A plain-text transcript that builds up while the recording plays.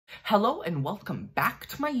Hello and welcome back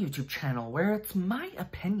to my YouTube channel where it's my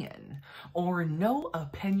opinion or no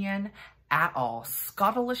opinion at all.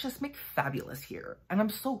 Scottalicious McFabulous here, and I'm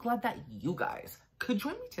so glad that you guys could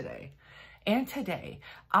join me today. And today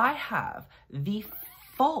I have the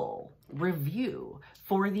full review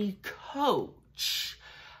for the Coach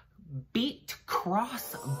Beat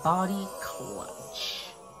Crossbody Clutch.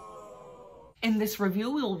 In this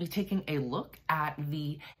review, we will be taking a look at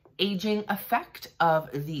the aging effect of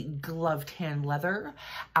the glove tan leather,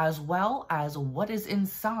 as well as what is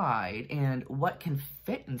inside and what can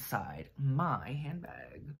fit inside my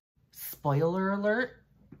handbag. Spoiler alert,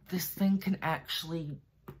 this thing can actually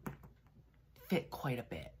fit quite a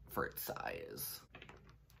bit for its size.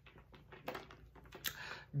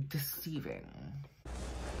 Deceiving.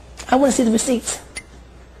 I want to see the receipts.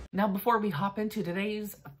 Now, before we hop into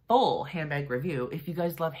today's full handbag review, if you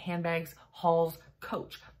guys love handbags, hauls,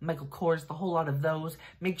 Coach, Michael Kors, the whole lot of those,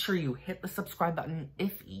 make sure you hit the subscribe button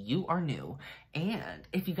if you are new. And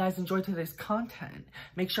if you guys enjoyed today's content,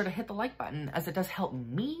 make sure to hit the like button, as it does help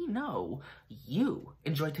me know you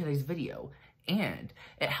enjoyed today's video. And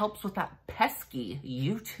it helps with that pesky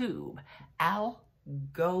YouTube algorithm.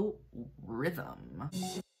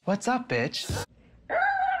 What's up, bitch?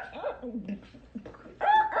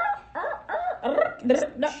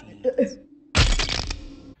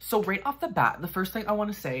 So right off the bat, the first thing I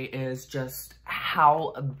want to say is just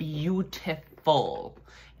how beautiful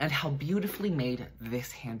and how beautifully made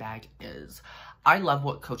this handbag is. I love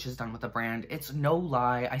what Coach has done with the brand. It's no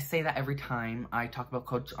lie. I say that every time I talk about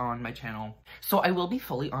Coach on my channel. So I will be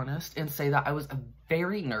fully honest and say that I was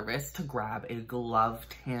very nervous to grab a glove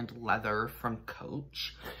tanned leather from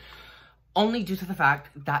Coach, only due to the fact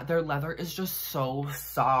that their leather is just so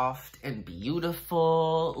soft and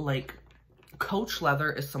beautiful. Like, Coach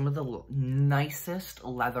leather is some of the nicest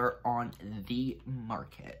leather on the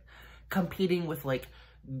market, competing with like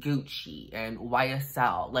Gucci and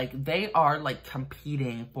YSL. Like, they are like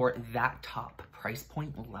competing for that top price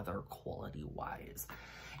point leather quality wise.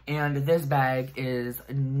 And this bag is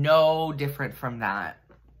no different from that.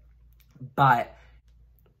 But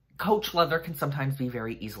Coach leather can sometimes be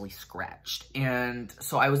very easily scratched. And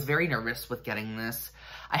so I was very nervous with getting this.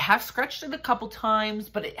 I have scratched it a couple times,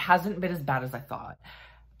 but it hasn't been as bad as I thought.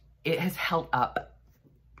 It has held up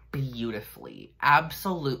beautifully.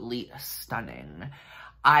 Absolutely stunning.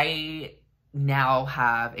 I now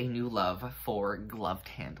have a new love for glove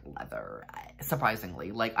tanned leather,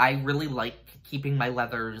 surprisingly. Like, I really like keeping my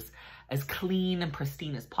leathers as clean and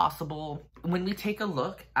pristine as possible. When we take a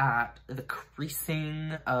look at the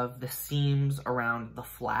creasing of the seams around the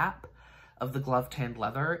flap of the glove tanned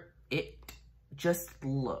leather, it just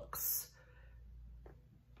looks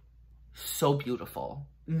so beautiful.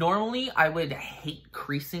 Normally, I would hate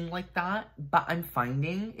creasing like that, but I'm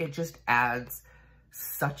finding it just adds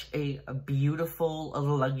such a beautiful,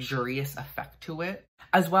 luxurious effect to it.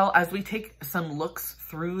 As well, as we take some looks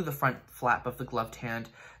through the front flap of the glove tanned,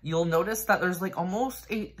 you'll notice that there's like almost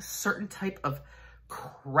a certain type of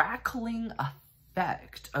crackling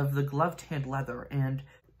effect of the glove tanned leather, and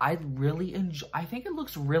I really enjoy. I think it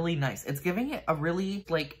looks really nice. It's giving it a really,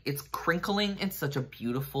 like, it's crinkling in such a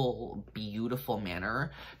beautiful, beautiful manner.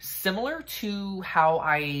 Similar to how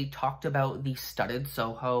I talked about the studded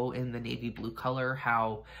Soho in the navy blue color,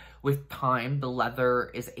 how with time the leather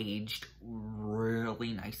is aged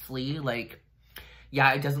really nicely. Like,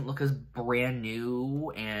 yeah, it doesn't look as brand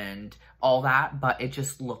new and all that, but it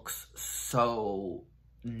just looks so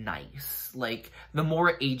nice. Like, the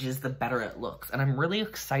more it ages, the better it looks. And I'm really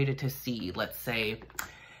excited to see, let's say,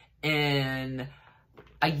 in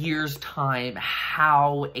a year's time,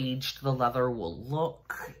 how aged the leather will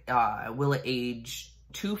look. Will it age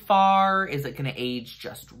too far? Is it going to age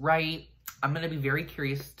just right? I'm going to be very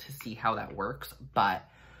curious to see how that works, but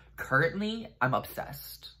currently, I'm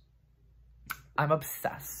obsessed. I'm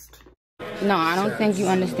obsessed. No, I don't think you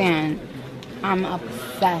understand. I'm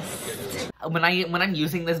obsessed. When I'm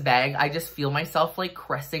using this bag, I just feel myself like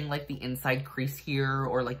caressing like the inside crease here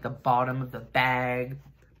or like the bottom of the bag.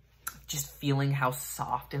 Just feeling how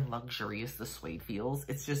soft and luxurious the suede feels.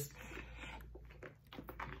 It's just,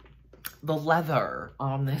 the leather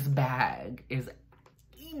on this bag is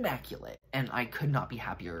immaculate, and I could not be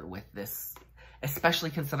happier with this, especially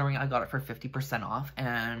considering I got it for 50% off,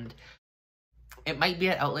 and it might be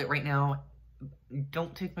at outlet right now.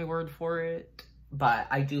 Don't take my word for it, but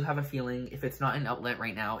I do have a feeling if it's not an outlet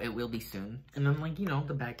right now, it will be soon. And then, like, you know,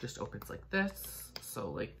 the bag just opens like this. So,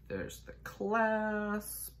 like, there's the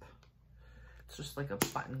clasp. It's just like a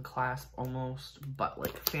button clasp almost, but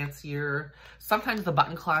like fancier. Sometimes the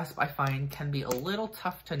button clasp I find can be a little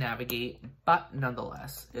tough to navigate, but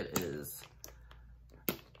nonetheless, it is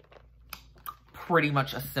pretty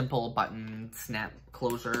much a simple button snap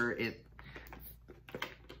closure.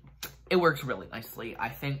 It works really nicely, I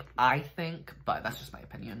think, but that's just my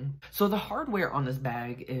opinion. So the hardware on this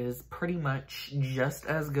bag is pretty much just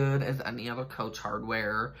as good as any other Coach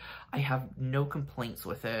hardware. I have no complaints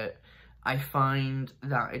with it. I find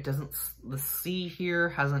that it doesn't, the C here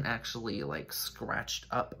hasn't actually like scratched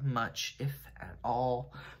up much, if at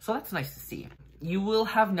all. So that's nice to see. You will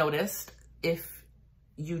have noticed if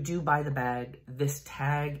you do buy the bag, this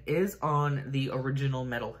tag is on the original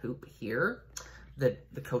metal hoop here. The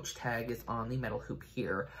Coach tag is on the metal hoop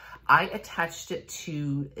here. I attached it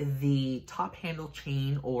to the top handle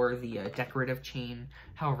chain or the decorative chain,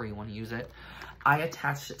 however you want to use it. I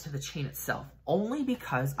attached it to the chain itself only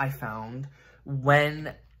because I found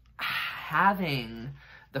when having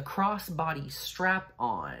the crossbody strap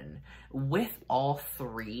on with all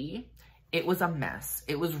three, it was a mess.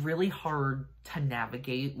 It was really hard to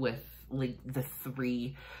navigate with like the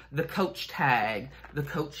three, the Coach tag, the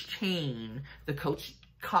Coach chain, the Coach,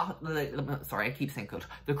 sorry, I keep saying Coach,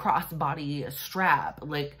 the crossbody strap,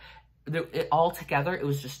 like it all together, it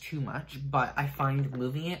was just too much. But I find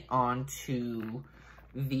moving it onto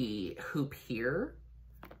the hoop here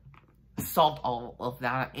solved all of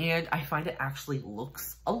that, and I find it actually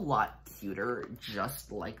looks a lot cuter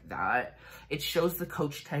just like that. It shows the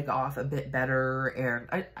Coach tag off a bit better,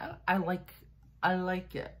 and I like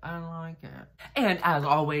it. And as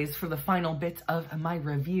always, for the final bit of my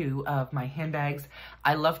review of my handbags,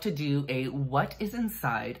 I love to do a what is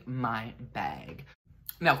inside my bag.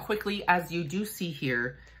 Now, quickly, as you do see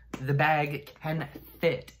here, the bag can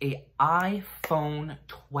fit a iPhone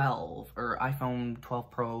 12 or iPhone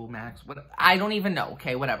 12 Pro Max. I don't even know.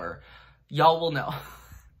 Okay, whatever. Y'all will know.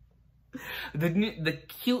 The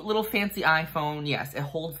cute little fancy iPhone, yes, it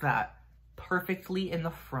holds that perfectly in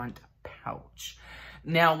the front pouch.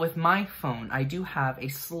 Now, with my phone, I do have a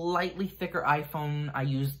slightly thicker iPhone. I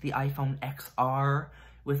use the iPhone XR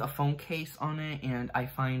with a phone case on it, and I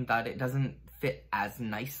find that it doesn't fit as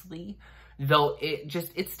nicely, though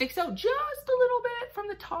it sticks out just a little bit from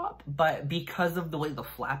the top. But because of the way the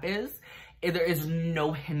flap is, there is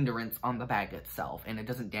no hindrance on the bag itself, and it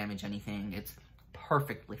doesn't damage anything. It's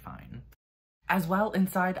perfectly fine. As well,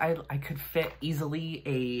 inside, I could fit easily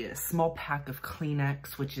a small pack of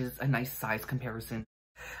Kleenex, which is a nice size comparison,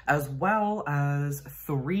 as well as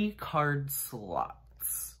 3 card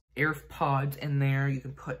slots. AirPods in there, you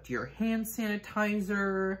can put your hand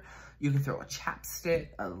sanitizer, you can throw a chapstick,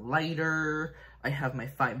 a lighter. I have my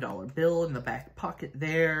 $5 bill in the back pocket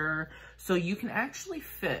there. So you can actually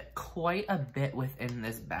fit quite a bit within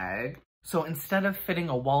this bag. So instead of fitting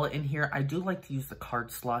a wallet in here, I do like to use the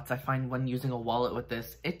card slots. I find when using a wallet with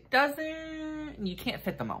this, you can't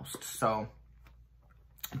fit the most. So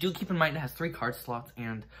do keep in mind it has 3 card slots,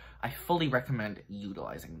 and I fully recommend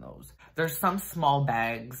utilizing those. There's some small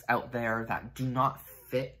bags out there that do not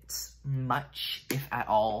fit much, if at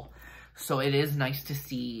all. So it is nice to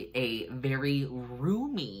see a very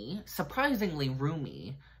roomy, surprisingly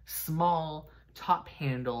roomy, small top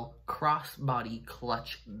handle crossbody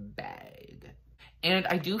clutch bag. And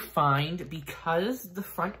I do find, because the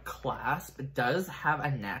front clasp does have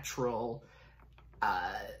a natural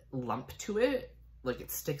lump to it, like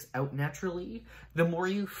it sticks out naturally, the more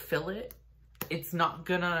you fill it, it's not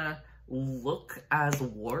gonna look as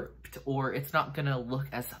warped, or it's not gonna look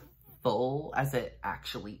as full as it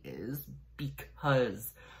actually is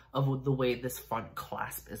because of the way this front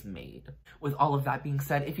clasp is made. With all of that being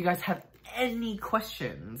said, if you guys have any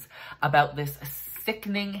questions about this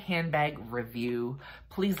sickening handbag review,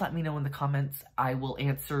 please let me know in the comments. I will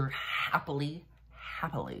answer happily.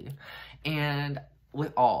 And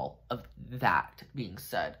with all of that being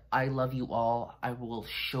said, I love you all. I will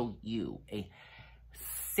show you a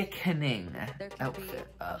sickening outfit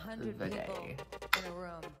of the day. In a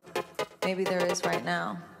room. Maybe there is right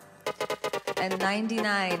now. And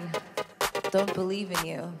 99 don't believe in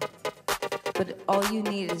you. But all you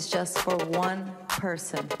need is just for one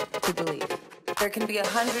person to believe. There can be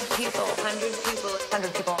 100 people, 100 people,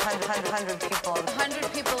 100 people, 100 people,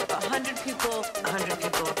 100 people, 100 people, 100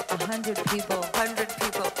 people, 100 people, 100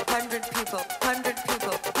 people, 100 people, 100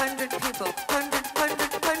 people, 100 people, 100,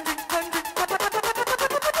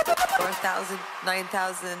 1,000,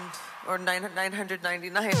 9,000, or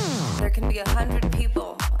 999. There can be 100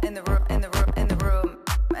 people in the room, and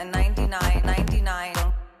 99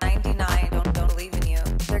 don't believe in you.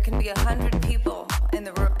 There can be 100 people in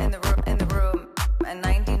the room, and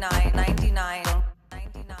 99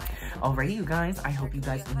 Alrighty, you guys, I hope you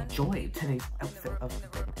guys enjoyed today's outfit of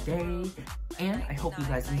the day, and I hope you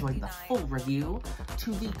guys enjoyed the full review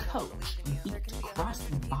to the Coach Beat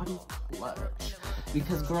Crossbody Clutch.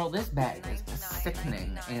 Because, girl, this bag is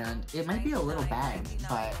sickening, and it might be a little bag,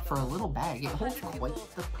 but for a little bag, it holds quite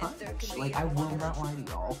the punch. Like, I will not lie to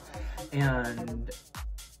y'all. And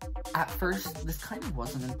at first, this kind of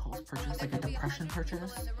was an impulse purchase, like a depression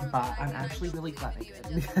purchase, but I'm actually really glad I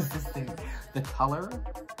did, because this thing, the color,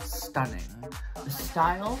 stunning. The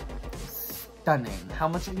style, stunning. How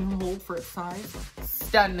much it can hold for its size,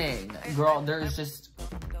 stunning. Girl, there's just,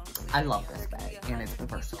 I love this bag, and it's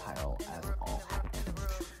versatile as all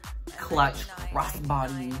heck. Clutch,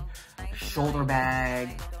 crossbody, shoulder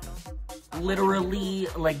bag, literally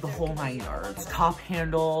like the whole 9 yards. Top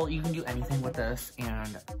handle, you can do anything with this,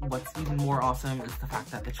 and what's even more awesome is the fact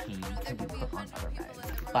that the chain can be put on other bags.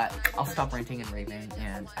 But I'll stop ranting and raving,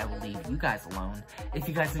 and I will leave you guys alone. If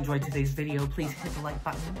you guys enjoyed today's video, please hit the like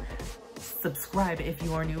button. Subscribe if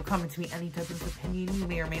you are new. Comment to me any type of opinion you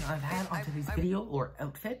may or may not have had on today's video or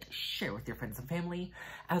outfit. Share with your friends and family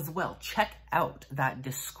as well. Check out that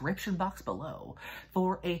description box below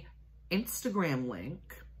for a Instagram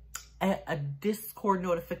link, a Discord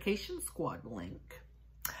notification squad link,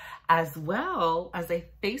 as well as a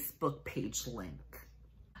Facebook page link.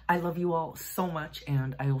 I love you all so much,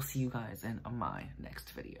 and I will see you guys in my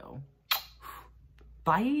next video.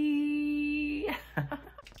 Bye!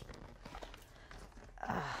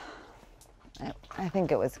 I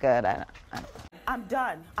think it was good. I'm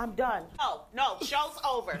done. I'm done. Oh, no, show's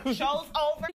over. Show's over.